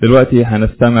دلوقتي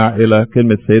هنستمع إلى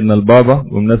كلمة سيدنا البابا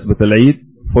بمناسبة العيد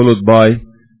followed by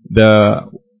the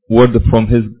word from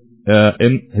his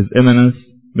eminence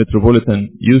Metropolitan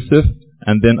Yusuf,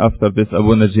 and then after this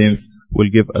Abuna James will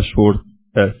give a short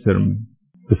sermon.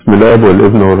 بسم الله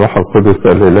والابن والروح القدس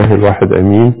الإله الواحد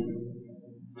أمين.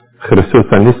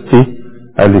 خريستوس أنستي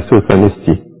أليسوس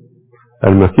أنستي،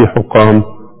 المسيح قام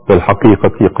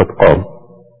بالحقيقة قد قام.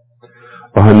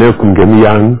 أهنئكم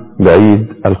جميعا بعيد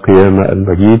القيامة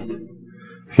المجيد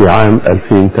في عام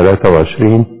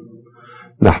 2023.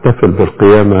 نحتفل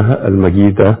بالقيامة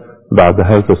المجيدة بعد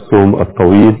هذا الصوم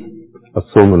الطويل،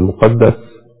 الصوم المقدس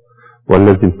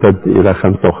والذي امتد إلى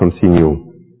 55 يوم.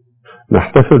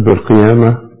 نحتفل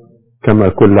بالقيامة كما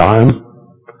كل عام،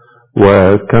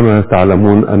 وكما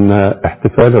تعلمون أن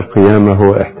احتفال القيامة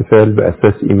هو احتفال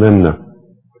بأساس إيماننا،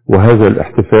 وهذا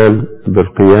الاحتفال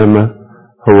بالقيامة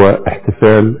هو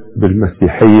احتفال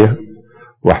بالمسيحية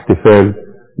واحتفال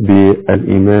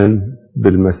بالإيمان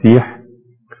بالمسيح،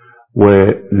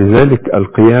 ولذلك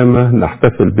القيامة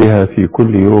نحتفل بها في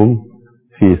كل يوم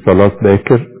في صلاة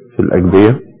باكر في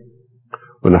الأجبية،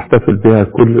 ونحتفل بها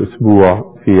كل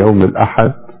أسبوع في يوم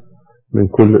الأحد من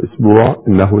كل أسبوع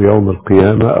إنه يوم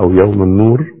القيامة أو يوم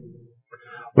النور،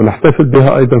 ونحتفل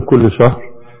بها أيضا كل شهر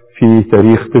في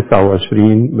تاريخ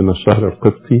 29 من الشهر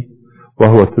القبطي،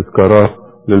 وهو تذكارات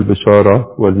للبشارة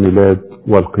والميلاد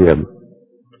والقيامة.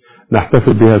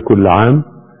 نحتفل بها كل عام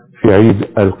في عيد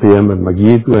القيامة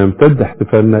المجيد، ويمتد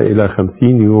احتفالنا إلى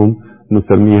 50 يوم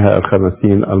نسميها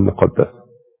الخمسين المقدسة.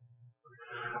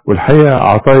 والحقيقة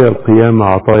عطايا القيامة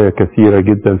عطايا كثيرة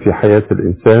جدا في حياة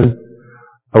الإنسان.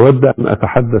 أود أن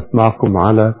أتحدث معكم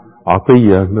على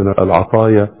عطية من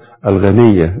العطايا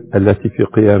الغنية التي في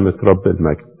قيامة رب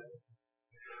المجد.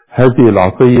 هذه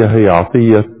العطية هي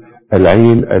عطية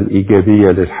العين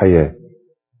الإيجابية للحياة.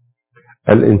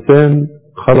 الإنسان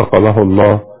خلق له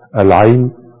الله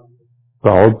العين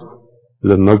كعضو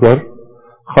للنظر،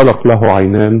 خلق له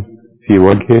عينان في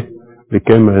وجهه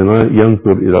لكما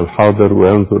ينظر إلى الحاضر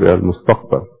وينظر إلى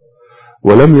المستقبل،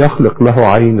 ولم يخلق له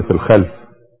عين في الخلف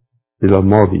إلى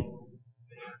الماضي،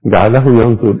 جعله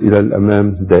ينظر إلى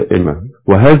الأمام دائما.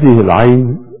 وهذه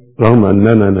العين رغم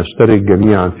أننا نشترك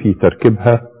جميعا في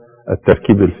تركيبها،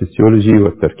 التركيب الفسيولوجي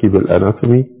والتركيب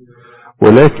الأناتومي،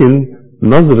 ولكن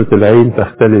نظرة العين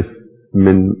تختلف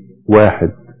من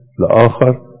واحد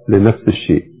لآخر لنفس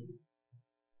الشيء.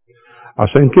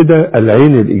 عشان كده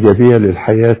العين الإيجابية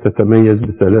للحياة تتميز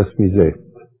بثلاث ميزات.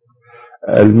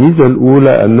 الميزة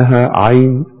الأولى أنها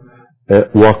عين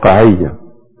واقعية،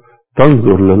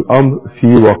 تنظر للأمر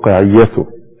في واقعيته،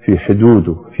 في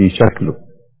حدوده، في شكله،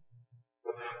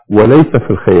 وليس في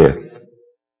الخيال.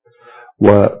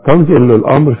 وتنظر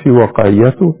للأمر في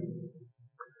واقعيته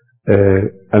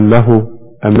أنه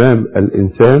أمام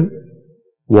الإنسان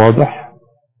واضح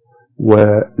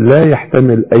ولا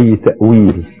يحتمل أي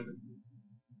تأويل.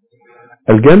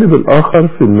 الجانب الآخر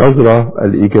في النظرة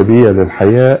الإيجابية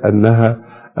للحياة أنها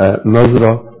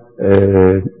نظرة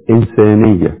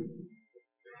إنسانية،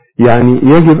 يعني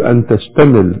يجب أن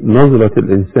تشتمل نظرة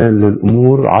الإنسان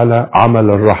للأمور على عمل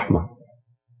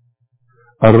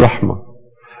الرحمة،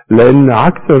 لأن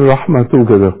عكس الرحمة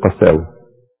توجد القساوة،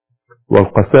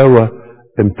 والقساوة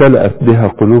امتلأت بها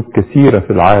قلوب كثيرة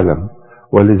في العالم،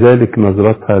 ولذلك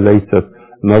نظرتها ليست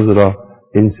نظرة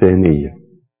إنسانية.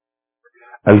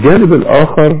 الجانب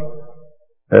الآخر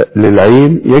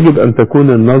للعين يجب أن تكون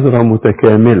النظرة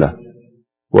متكاملة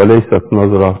وليست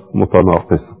نظرة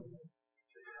متناقصة.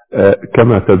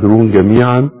 كما تدرون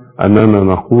جميعا أننا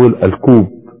نقول الكوب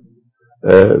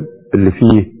اللي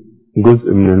فيه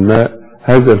جزء من الماء،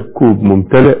 هذا الكوب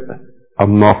ممتلئ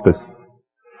أم ناقص؟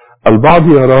 البعض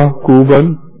يراه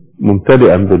كوبا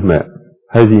ممتلئا بالماء،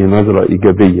 هذه نظرة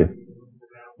إيجابية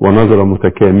ونظرة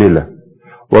متكاملة،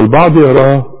 والبعض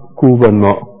يراه كوبا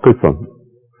ناقصا،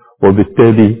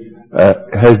 وبالتالي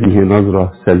هذه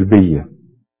نظرة سلبية.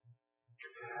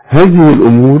 هذه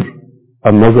الأمور،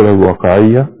 النظرة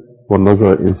الواقعية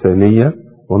والنظرة الإنسانية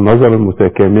والنظرة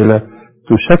المتكاملة،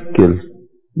 تشكل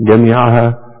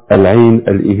جميعها العين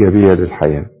الإيجابية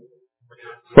للحياة.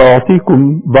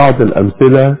 سأعطيكم بعض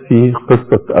الأمثلة في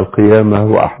قصة القيامة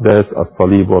وأحداث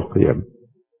الصليب والقيامة.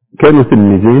 كانوا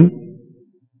تلميذين،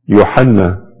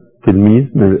 يوحنا تلميذ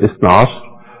من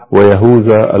 12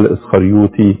 ويهوذا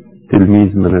الإسخريوطي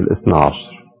تلميذ من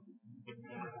 12.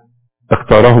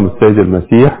 اختارهم السيد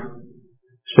المسيح،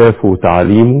 شافوا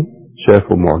تعاليمه،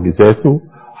 شافوا معجزاته،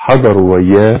 حضروا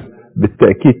وياه.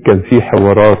 بالتأكيد كان في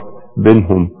حوارات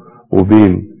بينهم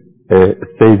وبين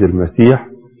السيد المسيح،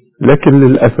 لكن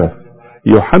للأسف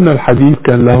يوحنا الحبيب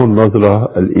كان له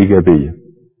النظرة الإيجابية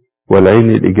والعين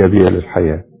الإيجابية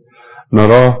للحياة.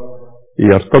 نراه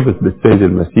يرتبط بالسيد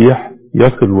المسيح،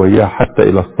 يصل وياه حتى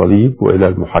إلى الصليب وإلى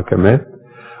المحاكمات،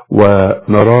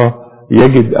 ونراه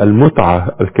يجد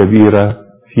المتعة الكبيرة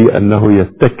في أنه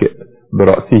يتكئ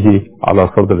برأسه على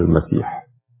صدر المسيح.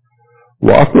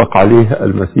 وأطلق عليه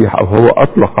المسيح، أو هو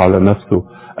أطلق على نفسه،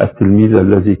 التلميذ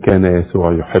الذي كان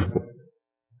يسوع يحبه.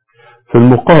 في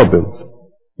المقابل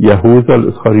يهوذا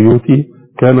الإسخريوطي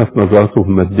كانت نظرته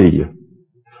مادية،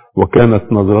 وكانت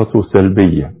نظرته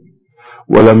سلبية،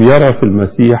 ولم يرى في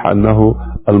المسيح أنه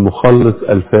المخلص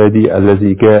الفادي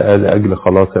الذي جاء لأجل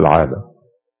خلاص العالم،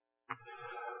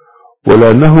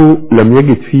 ولأنه لم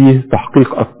يجد فيه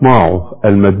تحقيق أطماعه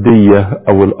المادية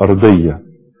أو الأرضية،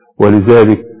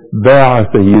 ولذلك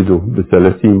باع سيده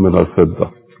ب30 من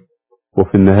الفضة،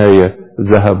 وفي النهاية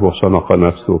ذهب وشنق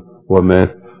نفسه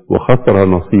ومات وخسر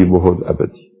نصيبه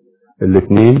الأبدي.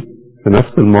 الاثنين في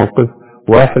نفس الموقف،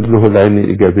 واحد له العين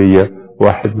الإيجابية،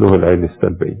 واحد له العين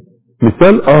السلبية.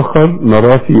 مثال آخر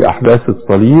نراه في أحداث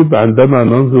الصليب عندما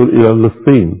ننظر إلى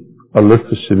اللصين،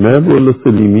 اللص الشمال واللص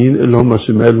اليمين اللي هم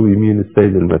شمال ويمين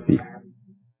السيد المسيح.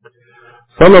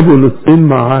 صلبوا اللصين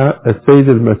مع السيد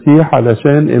المسيح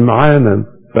علشان إمعانا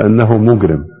فأنه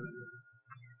مجرم.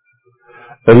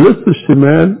 اللص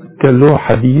الشمال كان له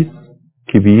حديث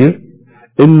كبير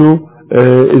إنه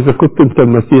إذا كنت أنت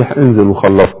المسيح انزل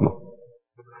وخلصنا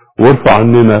وارفع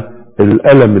عننا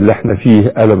الألم اللي احنا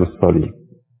فيه، ألم الصليب.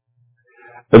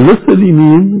 اللص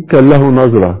اليمين كان له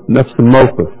نظرة، نفس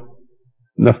الموقف،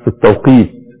 نفس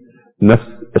التوقيت، نفس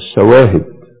الشواهد.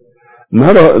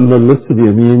 نرى أن اللص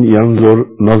اليمين ينظر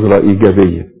نظرة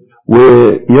إيجابية،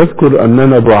 ويذكر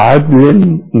أننا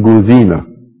بعدل جوزينا،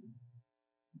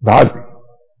 بعدل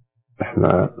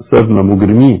احنا صرنا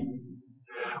مجرمين،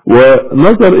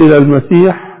 ونظر إلى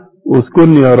المسيح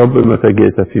واذكرني يا رب متى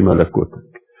جئت في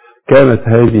ملكوتك. كانت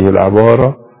هذه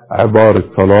العبارة عبارة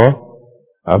صلاة،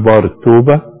 عبارة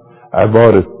توبة،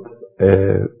 عبارة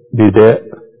بداء،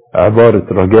 عبارة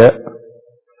رجاء،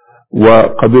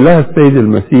 وقبلها السيد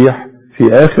المسيح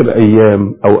في آخر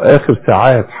أيام أو آخر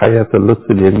ساعات حياة اللص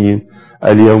اليمين: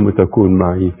 اليوم تكون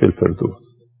معي في الفردوس.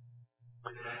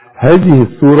 هذه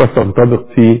الصورة تنطبق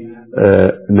في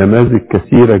نماذج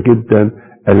كثيرة جدا،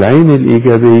 العين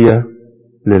الإيجابية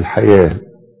للحياة.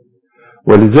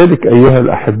 ولذلك أيها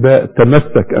الأحباء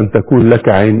تمسك أن تكون لك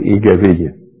عين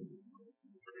إيجابية،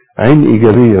 عين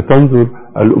إيجابية تنظر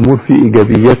الأمور في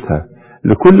إيجابيتها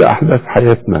لكل أحداث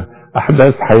حياتنا،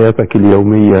 أحداث حياتك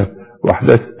اليومية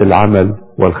وأحداث العمل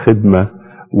والخدمة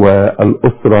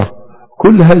والأسرة.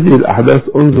 كل هذه الأحداث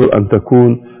انظر أن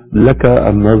تكون لك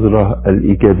النظرة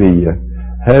الإيجابية.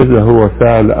 هذا هو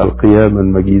فعل القيامة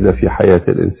المجيدة في حياة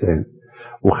الإنسان.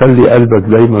 وخلي قلبك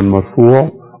دايما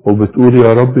مرفوع وبتقول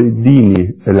يا رب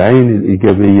اديني العين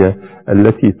الإيجابية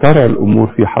التي ترى الأمور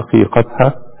في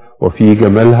حقيقتها وفي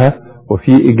جمالها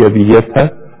وفي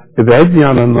إيجابيتها. ابعدني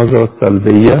عن النظرة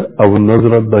السلبية أو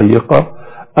النظرة الضيقة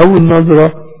أو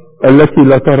النظرة التي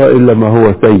لا ترى إلا ما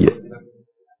هو سيء.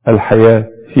 الحياة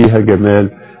فيها جمال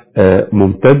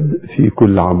ممتد في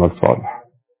كل عمل صالح.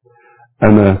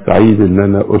 أنا سعيد أن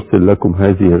أنا أرسل لكم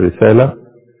هذه الرسالة.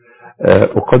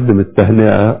 أقدم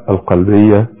التهنئة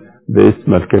القلبية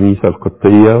باسم الكنيسة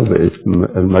القبطية وباسم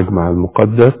المجمع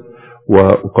المقدس،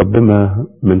 وأقدمها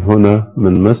من هنا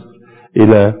من مصر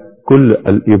إلى كل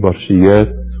الإبرشيات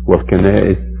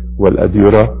والكنائس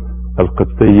والأديرة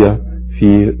القبطية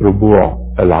في ربوع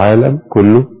العالم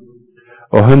كله.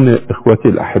 أهنئ إخوتي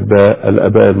الأحباء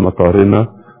الأباء المطارنة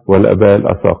والأباء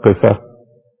الأساقفة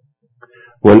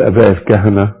والأباء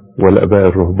الكهنة والأباء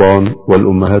الرهبان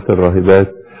والأمهات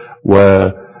الراهبات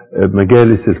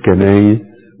ومجالس الكنائس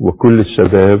وكل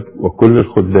الشباب وكل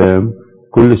الخدام،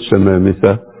 كل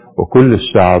الشمامسة وكل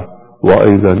الشعب،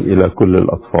 وأيضا إلى كل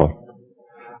الأطفال.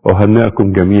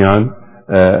 أهنئكم جميعا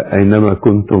أينما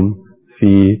كنتم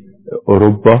في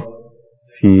أوروبا،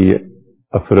 في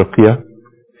أفريقيا،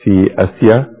 في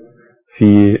آسيا،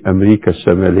 في أمريكا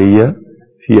الشمالية،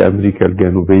 في أمريكا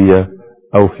الجنوبية،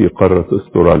 أو في قارة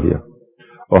أستراليا.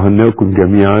 أهنئكم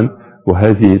جميعا،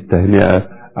 وهذه التهنئة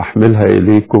أحملها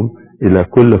إليكم إلى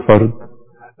كل فرد،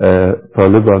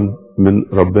 طالبا من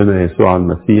ربنا يسوع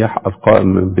المسيح القائم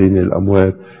من بين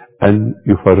الأموات أن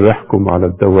يفرحكم على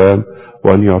الدوام،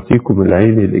 وأن يعطيكم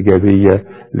العين الإيجابية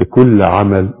لكل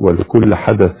عمل ولكل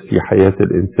حدث في حياة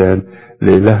الإنسان.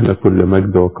 لإلهنا كل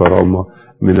مجد وكرامة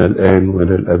من الآن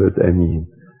وإلى الأبد آمين.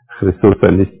 خريستوس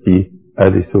أنستي،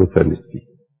 أليسوس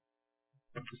أنستي.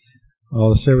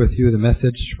 I'll share with you the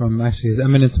message from actually His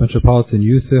Eminence Metropolitan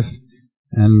Yusuf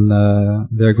and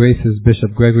their graces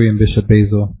Bishop Gregory and Bishop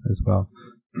Basil as well.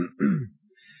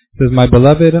 It says, "My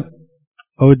beloved,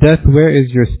 O death, where is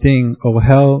your sting? O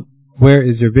hell, where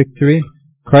is your victory?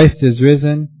 Christ is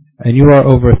risen, and you are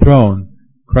overthrown.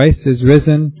 Christ is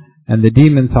risen, and the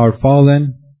demons are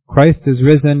fallen. Christ is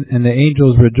risen, and the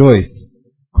angels rejoice.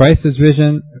 Christ is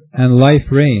risen, and life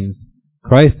reigns.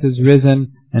 Christ is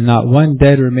risen, and not one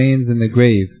dead remains in the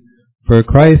grave. For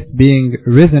Christ, being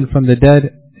risen from the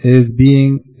dead, is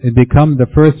become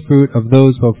the first fruit of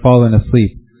those who have fallen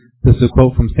asleep. This is a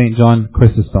quote from St. John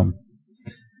Chrysostom.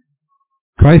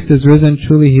 Christ is risen,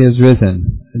 truly he is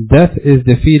risen. Death is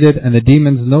defeated, and the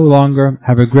demons no longer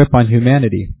have a grip on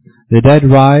humanity. The dead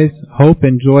rise, hope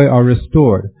and joy are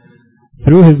restored.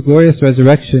 Through his glorious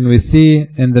resurrection, we see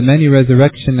in the many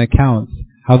resurrection accounts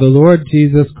how the Lord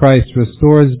Jesus Christ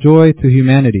restores joy to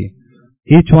humanity.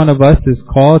 Each one of us is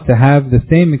called to have the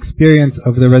same experience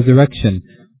of the resurrection,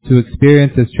 to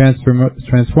experience its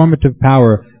transformative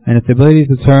power and its ability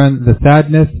to turn the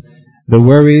sadness, the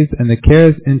worries, and the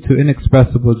cares into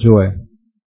inexpressible joy.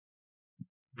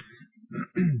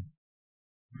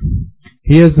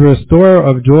 He is the restorer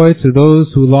of joy to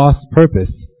those who lost purpose.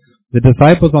 The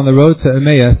disciples on the road to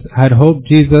Emmaus had hoped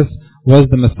Jesus was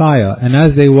the Messiah, and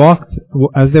as they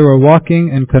were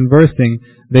walking and conversing,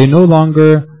 they no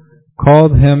longer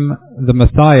called him the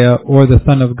Messiah or the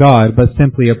Son of God, but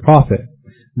simply a prophet.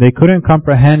 They couldn't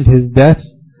comprehend his death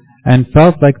and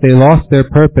felt like they lost their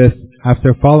purpose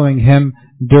after following him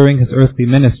during his earthly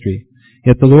ministry.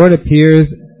 Yet the Lord appears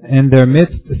in their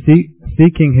midst,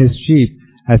 seeking his sheep,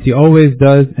 as he always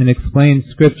does, and explains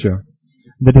Scripture.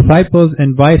 The disciples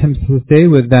invite him to stay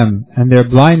with them, and their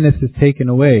blindness is taken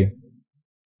away,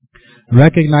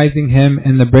 recognizing him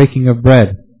in the breaking of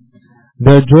bread.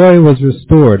 Their joy was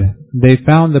restored. They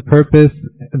found their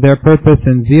purpose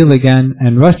and zeal again,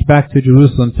 and rushed back to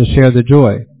Jerusalem to share the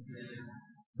joy.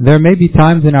 There may be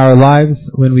times in our lives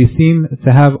when we seem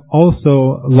to have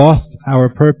also lost our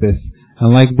purpose,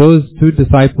 and like those two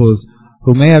disciples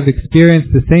who may have experienced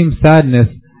the same sadness,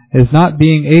 is not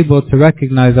being able to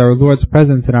recognize our Lord's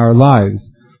presence in our lives.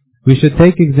 We should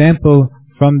take example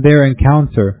from their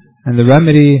encounter and the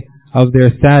remedy of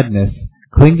their sadness,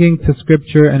 clinging to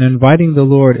Scripture and inviting the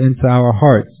Lord into our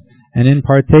hearts, and in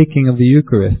partaking of the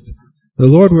Eucharist. The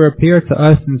Lord will appear to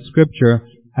us in Scripture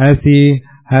as he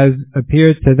has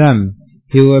appeared to them.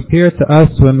 He will appear to us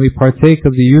when we partake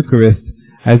of the Eucharist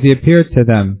as he appeared to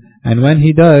them, and when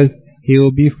he does, he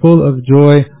will be full of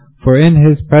joy, for in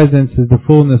his presence is the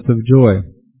fullness of joy.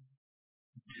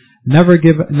 Never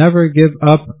give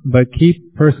up, but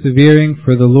keep persevering,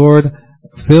 for the Lord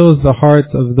fills the hearts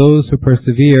of those who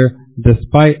persevere,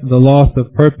 despite the loss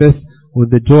of purpose,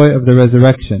 with the joy of the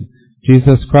resurrection.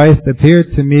 Jesus Christ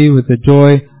appeared to me with the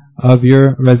joy of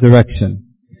your resurrection.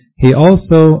 He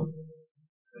also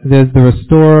is the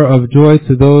restorer of joy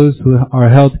to those who are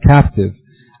held captive.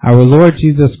 Our Lord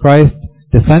Jesus Christ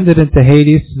descended into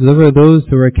Hades to deliver those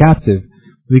who were captive.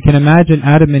 We can imagine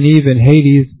Adam and Eve in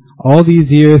Hades all these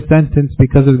years sentenced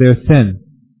because of their sin.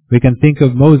 We can think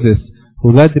of Moses,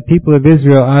 who led the people of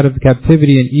Israel out of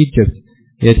captivity in Egypt,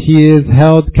 yet he is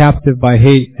held captive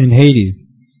in Hades.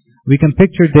 We can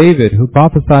picture David, who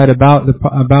prophesied about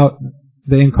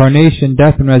the incarnation,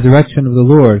 death, and resurrection of the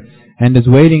Lord, and is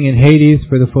waiting in Hades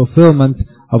for the fulfillment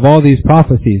of all these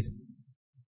prophecies.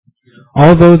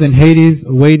 All those in Hades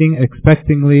waiting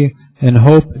expectingly in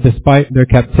hope despite their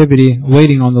captivity,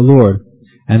 waiting on the Lord.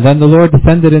 And then the Lord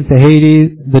descended into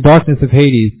Hades, the darkness of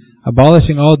Hades,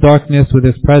 abolishing all darkness with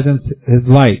his presence, his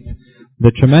light,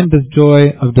 the tremendous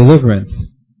joy of deliverance.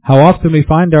 How often we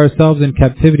find ourselves in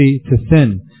captivity to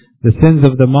sin, the sins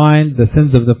of the mind, the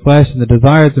sins of the flesh, and the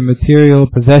desires of material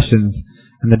possessions,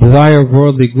 and the desire of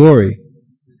worldly glory.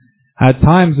 At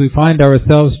times we find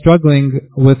ourselves struggling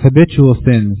with habitual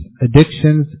sins,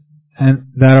 addictions, and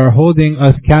that are holding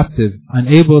us captive,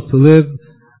 unable to live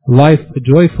life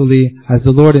joyfully as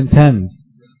the Lord intends.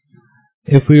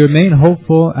 If we remain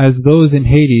hopeful as those in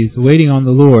Hades, waiting on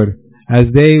the Lord, as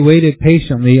they waited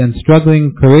patiently and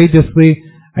struggling courageously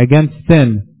against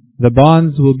sin, the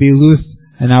bonds will be loosed,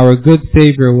 and our good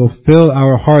Savior will fill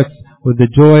our hearts with the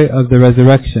joy of the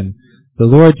resurrection. The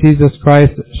Lord Jesus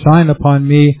Christ, shine upon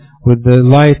me with the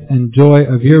light and joy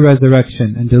of your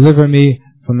resurrection, and deliver me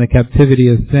from the captivity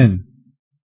of sin.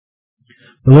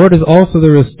 The Lord is also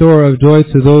the restorer of joy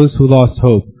to those who lost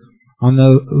hope. On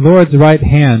the Lord's right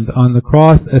hand, on the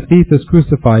cross, a thief is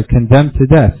crucified, condemned to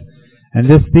death. And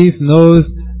this thief knows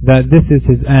that this is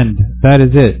his end. That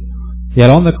is it. Yet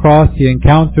on the cross, he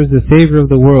encounters the Savior of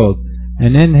the world.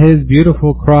 And in his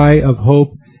beautiful cry of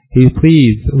hope, he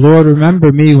pleads, Lord,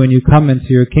 remember me when you come into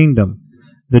your kingdom.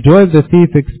 The joy of the thief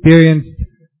experienced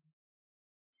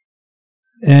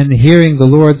in hearing the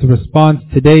Lord's response,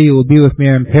 today you will be with me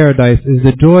in paradise, is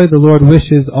the joy the Lord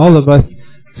wishes all of us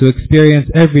to experience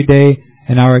every day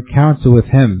in our counsel with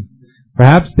him.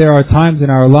 Perhaps there are times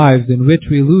in our lives in which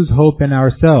we lose hope in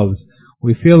ourselves.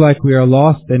 We feel like we are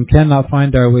lost and cannot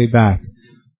find our way back.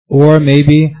 Or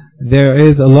maybe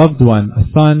there is a loved one, a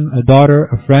son, a daughter,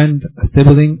 a friend, a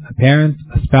sibling, a parent,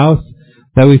 a spouse,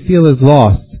 that we feel is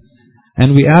lost.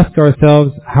 And we ask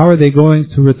ourselves, how are they going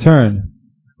to return?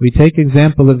 We take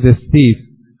example of this thief,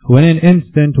 who in an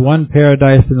instant won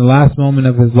paradise in the last moment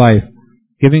of his life,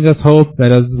 giving us hope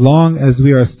that as long as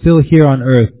we are still here on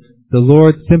earth, the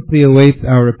Lord simply awaits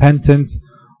our repentance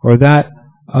or that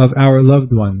of our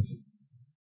loved ones.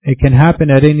 It can happen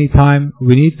at any time.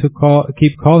 We need to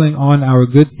keep calling on our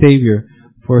good Savior,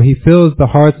 for He fills the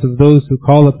hearts of those who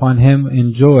call upon Him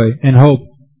in joy and hope.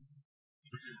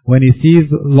 When all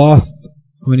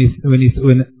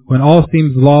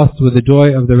seems lost, with the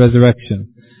joy of the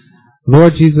resurrection.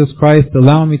 Lord Jesus Christ,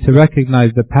 allow me to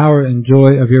recognize the power and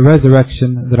joy of your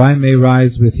resurrection, that I may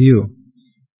rise with you.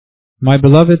 My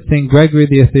beloved St. Gregory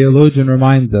the theologian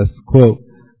reminds us, quote,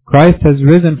 Christ has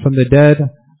risen from the dead,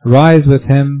 rise with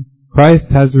him. Christ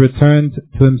has returned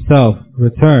to himself,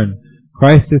 return.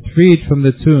 Christ is freed from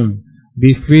the tomb,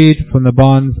 be freed from the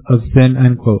bonds of sin,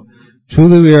 end quote.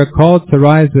 Truly we are called to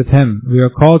rise with him. We are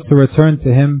called to return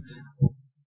to him.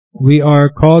 We are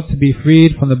called to be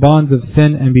freed from the bonds of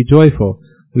sin and be joyful.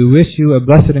 We wish you a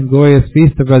blessed and glorious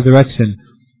feast of resurrection,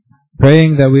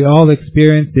 praying that we all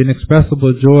experience the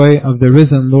inexpressible joy of the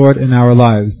risen Lord in our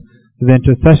lives. With the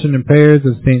intercession and prayers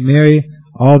of St. Mary,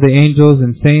 all the angels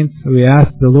and saints, we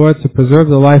ask the Lord to preserve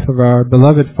the life of our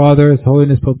beloved Father, His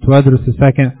Holiness Pope Tewodros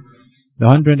II, the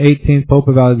 118th Pope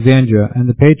of Alexandria, and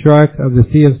the Patriarch of the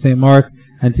See of St. Mark,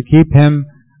 and to keep him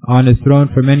on his throne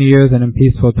for many years and in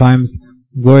peaceful times.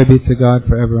 Glory be to God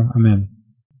forever. Amen.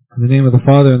 In the name of the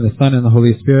Father, and the Son, and the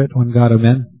Holy Spirit, one God.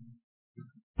 Amen.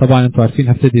 طبعا انتوا عارفين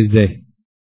هبتدي ازاي؟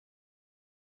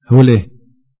 هو ليه؟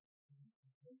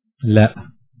 لا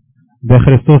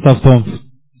بخريستوس أبطنف.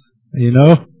 You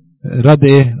know؟ رد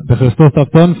ايه؟ بخريستوس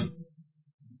أبطنف.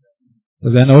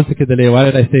 طب انا قلت كده ليه؟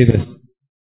 Why did I say this?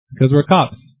 Because we're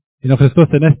Copts. You know, Christos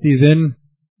Anesti is in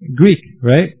Greek,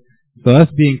 right? So us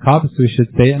being Copts, we should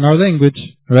say it in our language,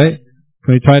 right?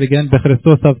 Can we try it again?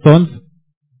 Bechristos avtonv,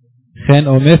 chen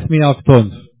omesmi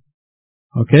avtonv.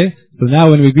 Okay? So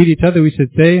now when we greet each other, we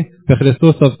should say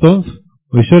Bechristos avtonv.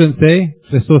 We shouldn't say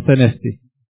Christos Anesti,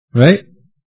 right?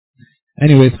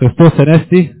 Anyways, Christos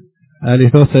Anesti,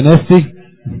 Alithos Anesti.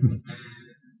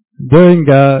 During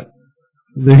the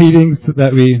readings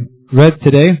that we read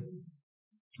today,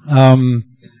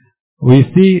 we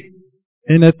see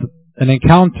in it an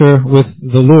encounter with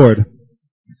the Lord.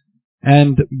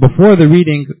 And before the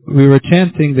reading, we were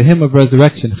chanting the hymn of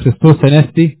resurrection, Christos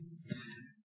Anesti.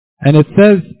 And it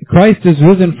says, Christ is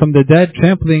risen from the dead,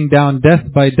 trampling down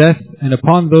death by death, and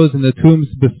upon those in the tombs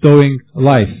bestowing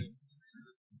life.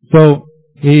 So,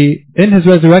 in his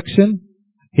resurrection,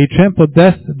 he trampled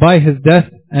death by his death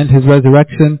and his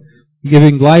resurrection,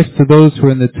 giving life to those who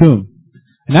are in the tomb.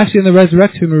 And actually in the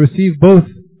resurrection we receive both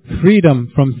freedom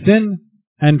from sin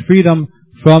and freedom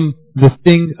from the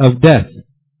sting of death.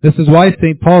 This is why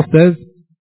St. Paul says,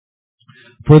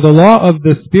 for the law of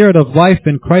the Spirit of life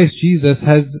in Christ Jesus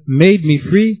has made me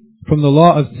free from the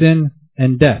law of sin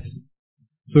and death.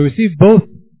 So we receive both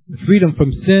freedom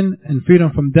from sin and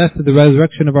freedom from death through the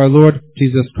resurrection of our Lord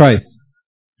Jesus Christ.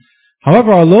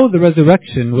 However, although the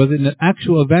resurrection was an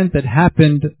actual event that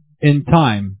happened in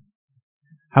time,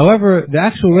 however, the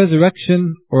actual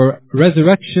resurrection or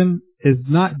resurrection is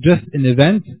not just an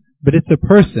event, but it's a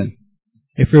person.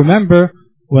 If you remember,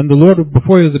 when the Lord,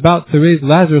 before He was about to raise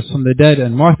Lazarus from the dead,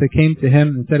 and Martha came to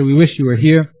Him and said, we wish you were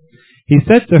here, He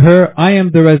said to her, I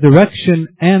am the resurrection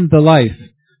and the life.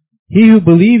 He who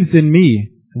believes in me,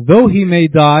 though he may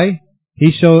die,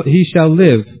 he shall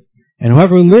live. And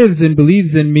whoever lives and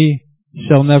believes in me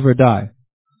shall never die.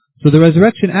 So the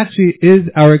resurrection actually is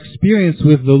our experience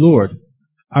with the Lord,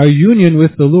 our union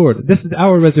with the Lord. This is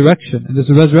our resurrection, and this is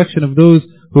the resurrection of those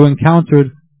who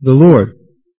encountered the Lord.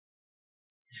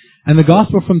 And the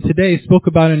gospel from today spoke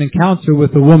about an encounter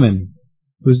with a woman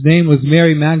whose name was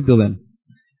Mary Magdalene.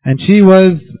 And she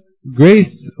was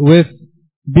graced with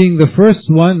being the first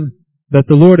one that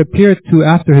the Lord appeared to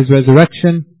after His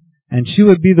resurrection, and she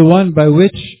would be the one by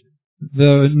which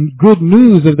the good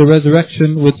news of the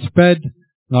resurrection would spread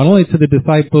not only to the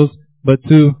disciples, but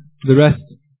to the rest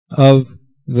of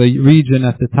the region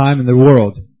at the time in the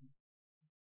world.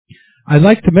 I'd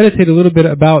like to meditate a little bit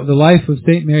about the life of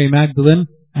St. Mary Magdalene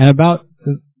and about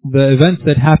the events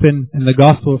that happen in the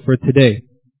gospel for today.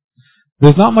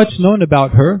 There's not much known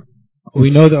about her. We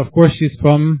know that, of course, she's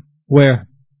from where?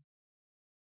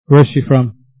 Where is she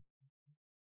from?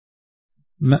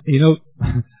 You know,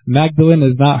 Magdalene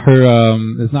is not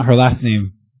her last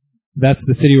name. That's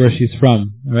the city where she's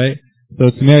from, right? So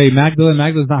it's Mary Magdalene.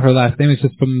 Magdalene is not her last name. It's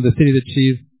just from the city that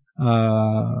she's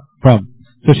from.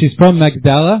 So she's from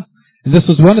Magdala, and this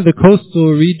was one of the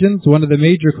coastal regions, one of the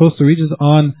major coastal regions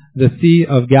on the Sea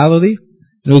of Galilee.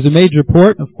 It was a major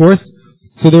port, of course.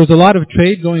 So there was a lot of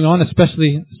trade going on,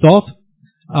 especially salt.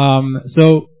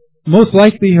 So most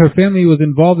likely her family was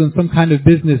involved in some kind of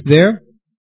business there,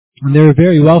 and they were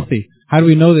very wealthy. How do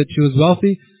we know that she was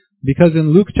wealthy? Because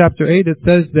in Luke chapter 8 it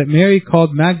says that Mary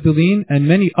called Magdalene and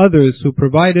many others who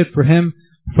provided for him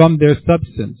from their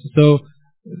substance. So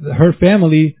her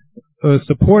family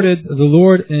supported the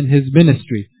Lord in His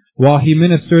ministry. While He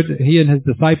ministered, He and His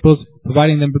disciples,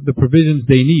 providing them with the provisions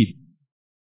they need.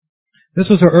 This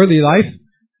was her early life,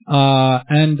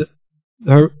 and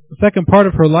her second part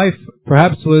of her life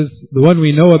perhaps was the one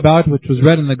we know about, which was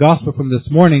read in the Gospel from this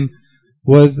morning,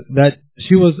 was that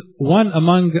she was one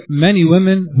among many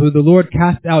women who the Lord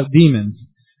cast out demons.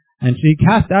 And she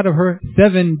cast out of her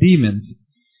 7 demons.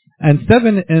 And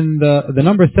 7 in the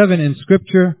number 7 in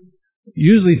Scripture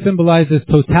usually symbolizes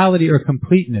totality or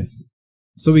completeness.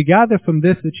 So we gather from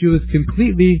this that she was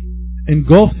completely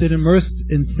engulfed and immersed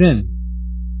in sin.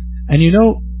 And you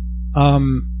know,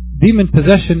 demon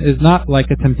possession is not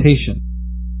like a temptation.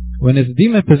 When it's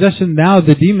demon possession, now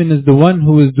the demon is the one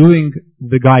who is doing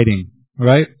the guiding,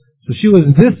 right? So she was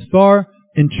this far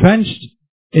entrenched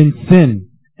in sin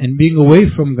and being away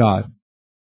from God.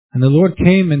 And the Lord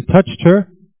came and touched her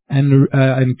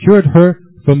and cured her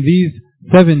from these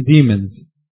 7 demons.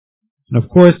 And of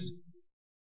course,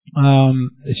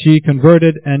 she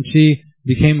converted and she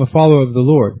became a follower of the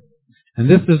Lord. And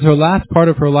this is her last part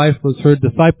of her life, was her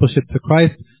discipleship to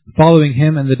Christ, following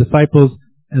Him and the disciples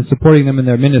and supporting them in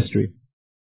their ministry.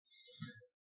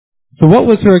 So what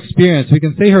was her experience? We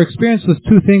can say her experience was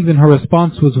 2 things and her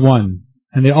response was 1.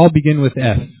 And they all begin with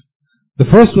F. The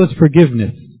first was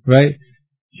forgiveness, right?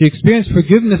 She experienced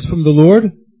forgiveness from the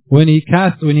Lord when He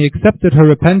accepted her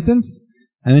repentance.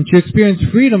 And then she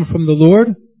experienced freedom from the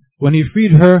Lord when He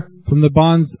freed her from the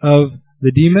bonds of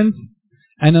the demons.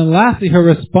 And then lastly, her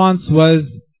response was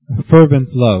fervent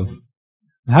love.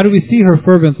 How do we see her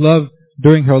fervent love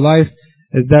during her life?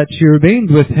 Is that she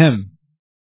remained with Him.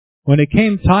 When it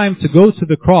came time to go to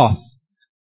the cross,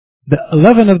 the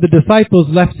 11 of the disciples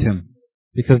left Him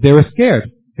because they were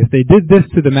scared. If they did this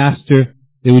to the Master,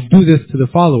 they would do this to the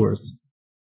followers.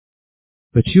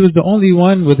 But she was the only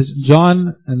one with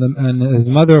John and his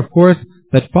mother, of course,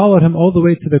 that followed Him all the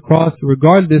way to the cross,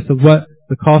 regardless of what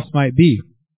the cost might be.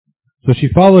 So she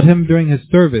followed Him during His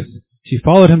service. She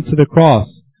followed Him to the cross.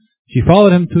 She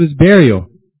followed Him to His burial.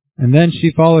 And then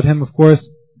she followed Him, of course,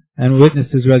 and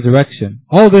witnessed His resurrection.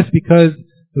 All this because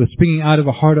it was springing out of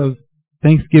a heart of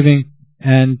thanksgiving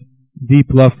and deep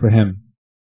love for Him.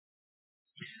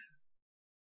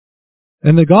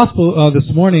 In the Gospel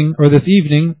this morning, or this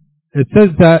evening, it says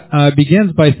that,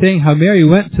 begins by saying how Mary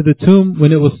went to the tomb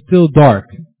when it was still dark.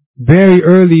 Very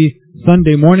early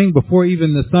Sunday morning, before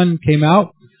even the sun came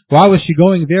out. Why was she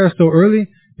going there so early?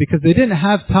 Because they didn't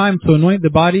have time to anoint the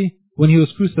body when He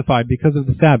was crucified because of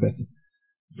the Sabbath.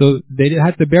 So they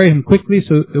had to bury Him quickly,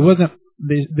 so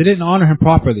they didn't honor Him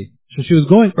properly. So she was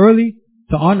going early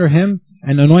to honor Him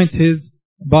and anoint His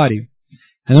body.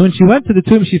 And then when she went to the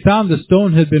tomb, she found the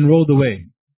stone had been rolled away.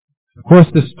 Of course,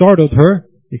 this startled her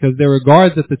because there were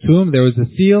guards at the tomb, there was a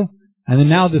seal, and then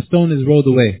now the stone is rolled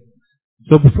away.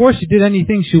 So before she did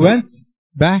anything, she went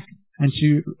back and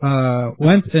she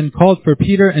went and called for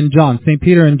Peter and John, St.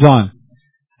 Peter and John.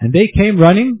 And they came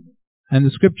running, and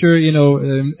the Scripture,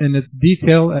 in its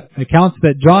detail, accounts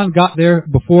that John got there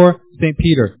before St.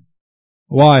 Peter.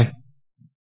 Why?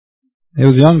 He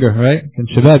was younger, right?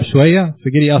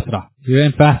 He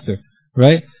ran faster,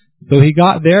 right? So he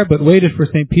got there, but waited for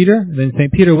St. Peter. Then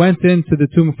St. Peter went into the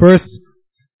tomb first,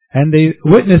 and they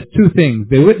witnessed 2 things.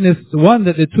 They witnessed, 1,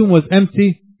 that the tomb was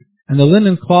empty, and the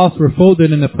linen cloths were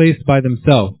folded in a place by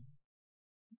themselves.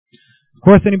 Of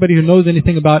course, anybody who knows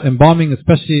anything about embalming,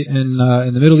 especially in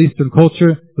the Middle Eastern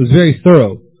culture, was very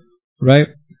thorough, right?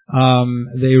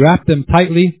 They wrapped them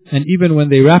tightly, and even when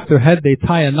they wrap their head, they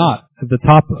tie a knot at the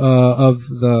top of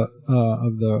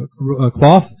the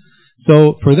cloth.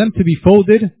 So for them to be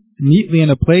folded neatly in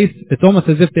a place, it's almost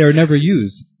as if they were never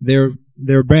used.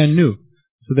 They're brand new.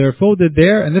 So they're folded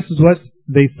there, and this is what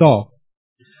they saw.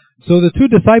 So the 2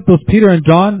 disciples, Peter and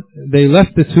John, they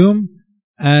left the tomb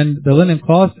and the linen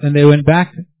cloths, and they went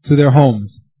back to their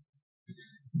homes.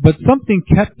 But something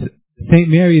kept St.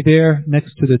 Mary there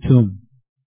next to the tomb.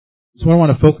 That's what I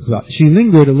want to focus on. She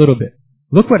lingered a little bit.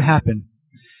 Look what happened.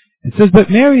 It says, but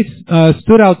Mary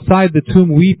stood outside the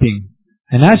tomb weeping.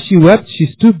 And as she wept, she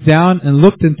stooped down and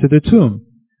looked into the tomb.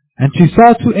 And she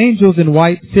saw 2 angels in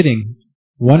white sitting,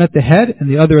 one at the head and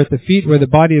the other at the feet where the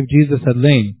body of Jesus had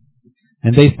lain.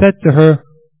 And they said to her,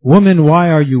 "Woman, why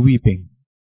are you weeping?"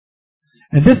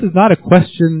 And this is not a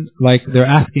question like they're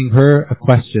asking her a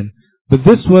question, but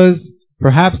this was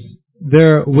perhaps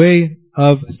their way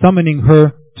of summoning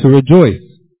her to rejoice.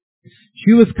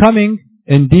 She was coming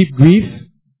in deep grief,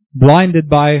 blinded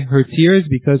by her tears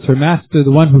because her master,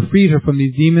 the one who freed her from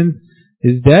these demons,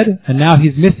 is dead, and now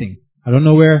he's missing. I don't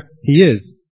know where he is.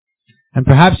 And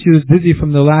perhaps she was dizzy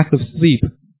from the lack of sleep.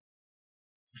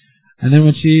 And then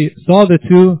when she saw the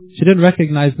 2, she didn't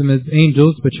recognize them as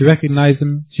angels, but she recognized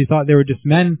them. She thought they were just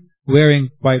men wearing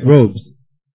white robes.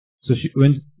 So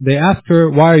when they asked her,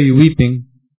 "Why are you weeping?"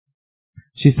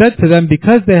 she said to them,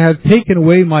 "Because they have taken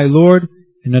away my Lord,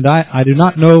 and I do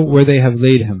not know where they have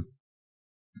laid him."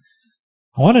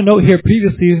 I want to note here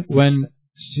previously when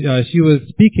she was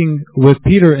speaking with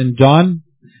Peter and John,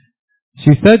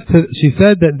 she said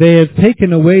that they have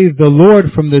taken away the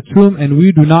Lord from the tomb and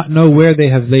we do not know where they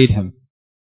have laid him.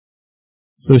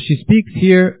 So she speaks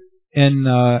here in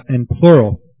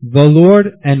plural, the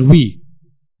Lord and we.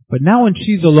 But now when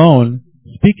she's alone,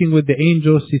 speaking with the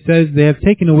angels, she says they have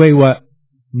taken away what?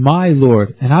 My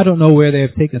Lord. And I don't know where they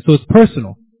have taken. So it's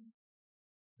personal.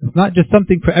 It's not just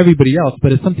something for everybody else,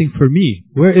 but it's something for me.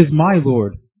 Where is my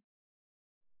Lord?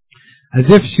 As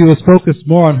if she was focused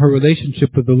more on her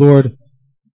relationship with the Lord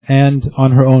and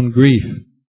on her own grief.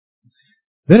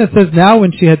 Then it says, now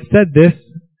when she had said this,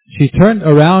 she turned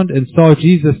around and saw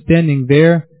Jesus standing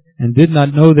there and did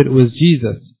not know that it was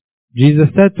Jesus. Jesus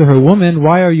said to her, "Woman,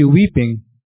 why are you weeping?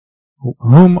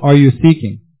 Whom are you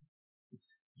seeking?"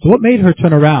 So what made her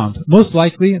turn around? Most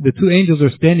likely, the 2 angels are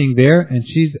standing there and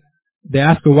they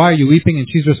ask her, "Why are you weeping?" And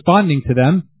she's responding to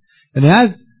them. And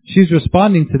as she's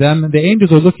responding to them, the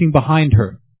angels are looking behind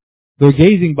her. They're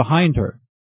gazing behind her.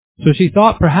 So she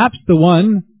thought perhaps the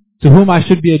one to whom I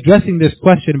should be addressing this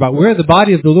question about where the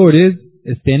body of the Lord is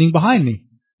standing behind me.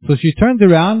 So she turns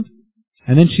around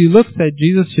and then she looks at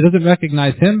Jesus. She doesn't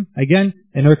recognize him. Again,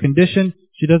 in her condition,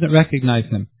 she doesn't recognize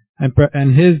him.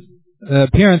 And his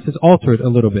appearance is altered a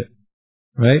little bit.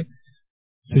 Right?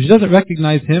 So she doesn't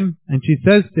recognize him and she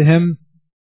says to him,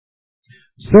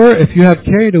 "Sir, if you have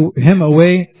carried him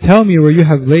away, tell me where you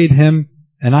have laid him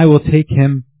and I will take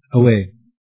him away."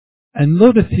 And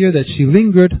notice here that she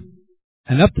lingered,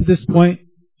 and up to this point,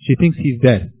 she thinks he's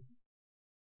dead.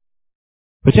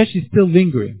 But yet she's still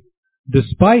lingering,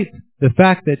 despite the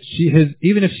fact that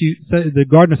even if the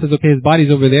gardener says, "Okay, his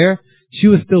body's over there," she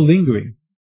was still lingering.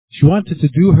 She wanted to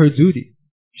do her duty.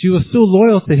 She was still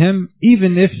loyal to him,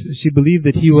 even if she believed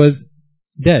that he was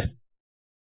dead.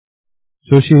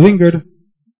 So she lingered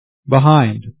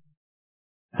behind.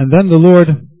 And then the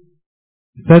Lord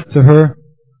said to her,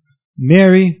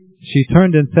 "Mary." She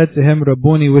turned and said to him,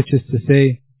 "Rabboni," which is to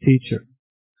say, teacher.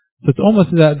 So it's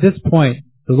almost at this point,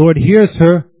 the Lord hears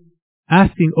her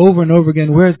asking over and over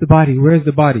again, "Where's the body? Where's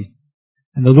the body?"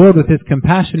 And the Lord, with his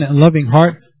compassionate and loving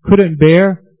heart, couldn't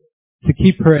bear to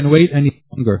keep her in wait any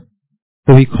longer.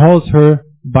 So he calls her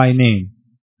by name.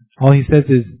 All he says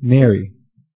is, "Mary,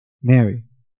 Mary."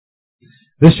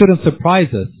 This shouldn't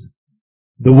surprise us.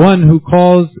 The one who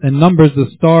calls and numbers the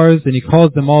stars, and he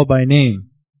calls them all by name.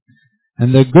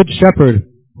 And the good shepherd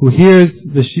who hears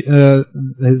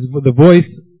the voice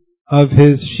of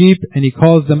his sheep, and he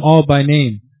calls them all by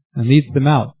name and leads them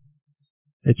out.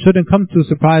 It shouldn't come to a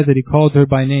surprise that he called her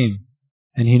by name,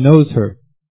 and he knows her.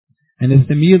 And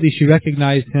immediately she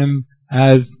recognized him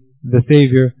as the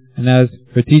Savior and as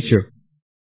her teacher.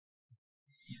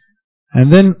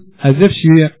 And then, as if she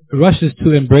rushes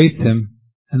to embrace him,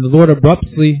 and the Lord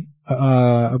abruptly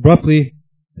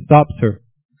stops her.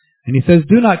 And he says,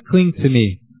 "Do not cling to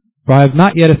me, for I have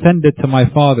not yet ascended to my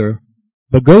Father.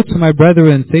 But go to my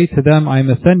brethren and say to them, I am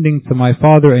ascending to my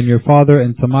Father and your Father,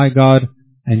 and to my God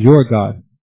and your God."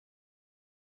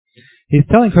 He's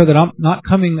telling her that I'm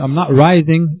not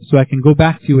rising so I can go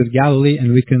back to you with Galilee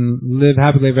and we can live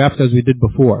happily ever after as we did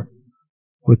before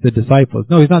with the disciples.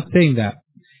 No, he's not saying that.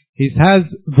 He has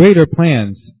greater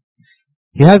plans.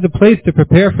 He has a place to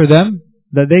prepare for them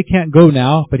that they can't go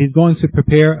now, but he's going to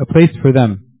prepare a place for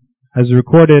them, as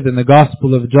recorded in the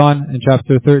Gospel of John in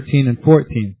chapter 13 and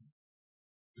 14.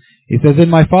 He says, "In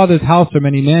my Father's house are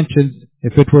many mansions.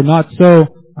 If it were not so,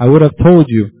 I would have told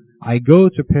you. I go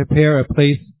to prepare a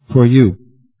place for you."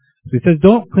 So he says,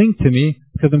 don't cling to me,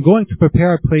 because I'm going to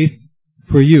prepare a place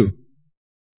for you.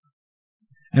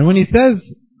 And when he says,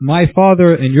 "My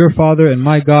Father and your Father, and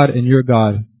my God and your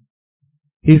God,"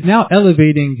 he's now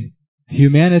elevating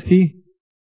humanity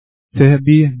to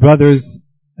be brothers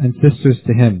and sisters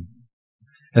to him.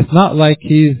 It's not like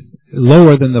he's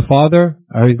lower than the Father,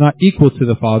 or he's not equal to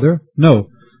the Father. No.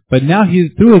 But now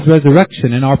through his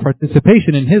resurrection and our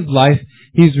participation in his life,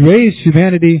 he's raised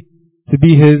humanity to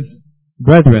be his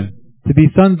brethren, to be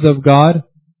sons of God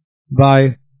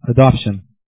by adoption.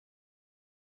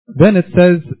 Then it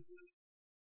says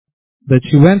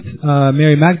that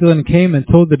Mary Magdalene came and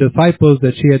told the disciples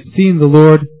that she had seen the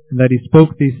Lord and that he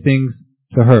spoke these things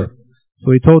to her.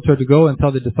 So he told her to go and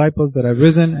tell the disciples that I've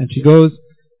risen, and she goes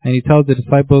and he tells the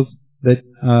disciples that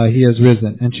he has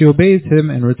risen. And she obeys him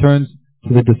and returns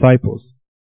to the disciples.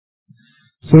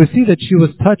 So we see that she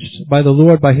was touched by the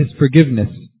Lord by his forgiveness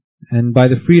and by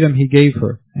the freedom he gave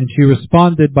her. And she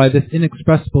responded by this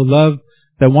inexpressible love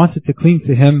that wanted to cling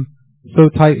to him so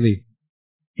tightly,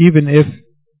 even if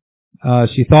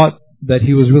she thought that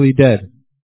he was really dead.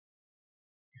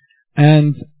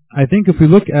 And I think if we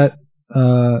look at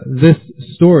this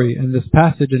story and this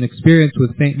passage and experience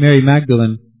with Saint Mary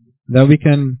Magdalene, that we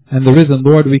can, and the risen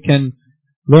Lord, we can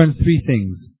learn three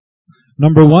things.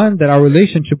 Number one, that our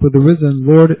relationship with the risen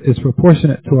Lord is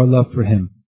proportionate to our love for him.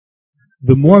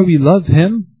 The more we love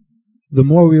him, the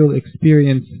more we will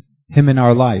experience him in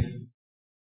our life.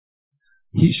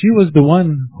 She was the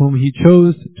one whom he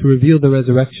chose to reveal the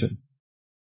resurrection.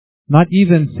 Not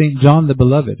even St. John the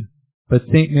Beloved, but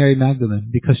St. Mary Magdalene,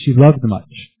 because she loved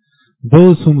much.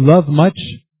 Those whom love much,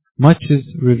 much is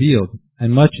revealed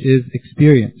and much is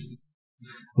experienced.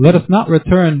 Let us not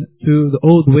return to the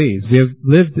old ways. We have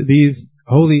lived this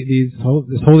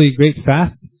holy great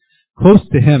fast close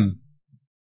to him.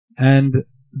 And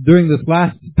during this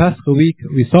last Paschal week,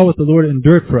 we saw what the Lord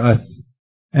endured for us.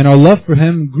 And our love for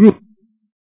him grew.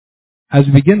 As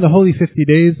we begin the Holy 50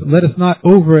 days, let us not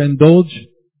overindulge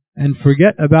and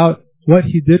forget about what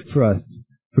he did for us.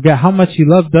 Forget how much he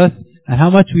loved us and how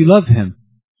much we love him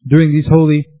during these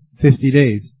Holy 50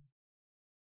 days.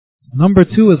 Number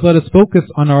two is let us focus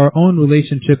on our own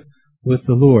relationship with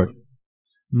the Lord.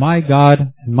 My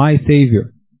God and my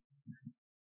Savior.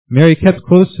 Mary kept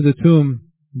close to the tomb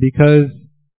because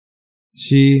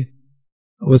she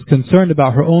was concerned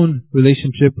about her own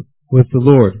relationship with the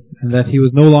Lord and that he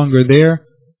was no longer there,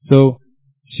 so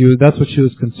that's what she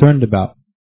was concerned about.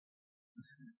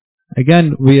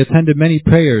 Again, we attended many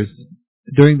prayers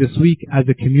during this week as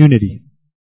a community.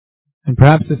 And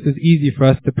perhaps this is easy for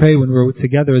us to pray when we're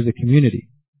together as a community.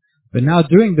 But now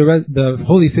during the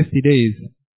Holy 50 days,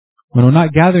 when we're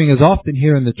not gathering as often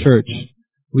here in the church,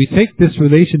 we take this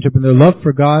relationship and their love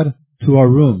for God to our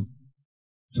room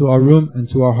and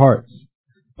to our hearts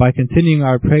by continuing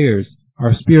our prayers,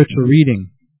 our spiritual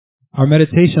reading, our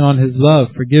meditation on his love,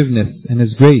 forgiveness, and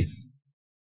his grace.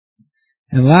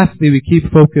 And lastly, we keep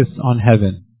focus on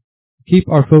heaven. Keep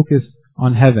our focus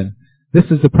on heaven. This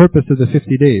is the purpose of the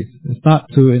 50 days. It's not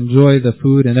to enjoy the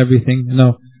food and everything.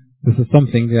 No, this is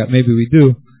something that maybe we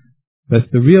do.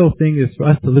 But the real thing is for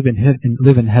us to live in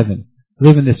heaven.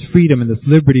 Live in this freedom and this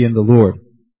liberty in the Lord.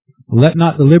 Let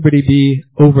not the liberty be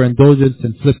overindulgence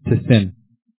and flip to sin.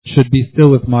 It should be still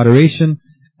with moderation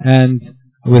and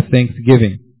with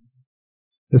thanksgiving.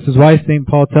 This is why St.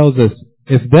 Paul tells us,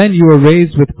 if then you are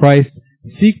raised with Christ,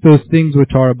 seek those things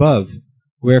which are above,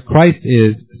 where Christ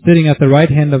is, sitting at the right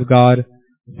hand of God.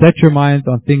 Set your minds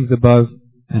on things above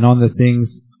and on the things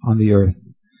on the earth.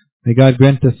 May God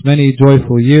grant us many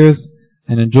joyful years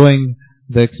and enjoying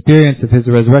the experience of his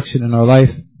resurrection in our life.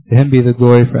 To him be the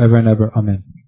glory forever and ever. Amen.